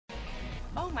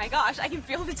Oh my gosh, I can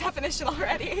feel the definition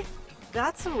already.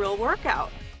 That's a real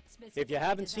workout. If you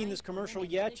haven't seen this commercial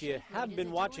yet, you haven't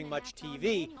been watching much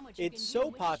TV. It's so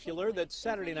popular that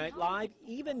Saturday Night Live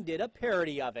even did a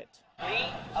parody of it. Me,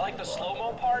 I like the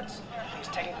slow-mo parts, because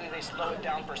technically they slow it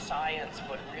down for science,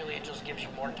 but really it just gives you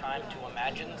more time to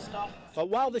imagine stuff. But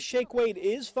while the shake weight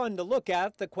is fun to look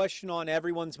at, the question on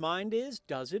everyone's mind is,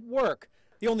 does it work?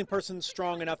 The only person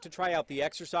strong enough to try out the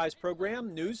exercise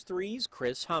program, News 3's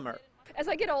Chris Hummer. As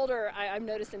I get older, I'm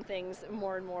noticing things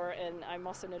more and more, and I'm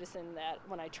also noticing that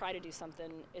when I try to do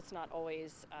something, it's not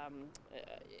always,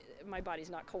 my body's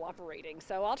not cooperating.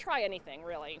 So I'll try anything,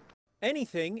 really.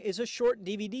 Anything is a short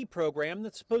DVD program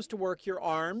that's supposed to work your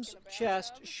arms,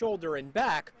 chest, shoulder, and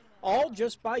back, all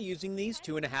just by using these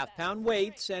 2.5-pound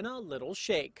weights and a little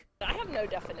shake. I have no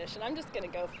definition. I'm just going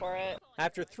to go for it.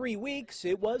 After 3 weeks,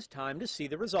 it was time to see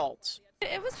the results.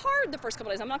 It was hard the first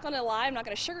couple days. I'm not going to lie. I'm not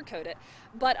going to sugarcoat it.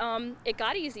 But it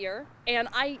got easier, and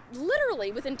I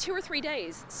literally, within 2 or 3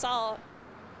 days, saw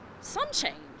some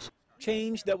change.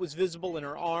 Change that was visible in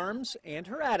her arms and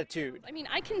her attitude. I mean,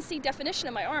 I can see definition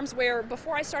in my arms where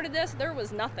before I started this, there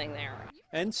was nothing there.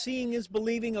 And seeing is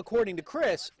believing, according to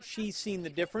Chris. She's seen the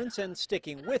difference and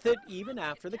sticking with it even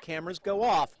after the cameras go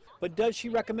off. But does she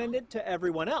recommend it to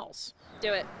everyone else?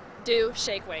 Do it. Do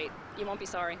shake weight. You won't be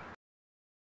sorry.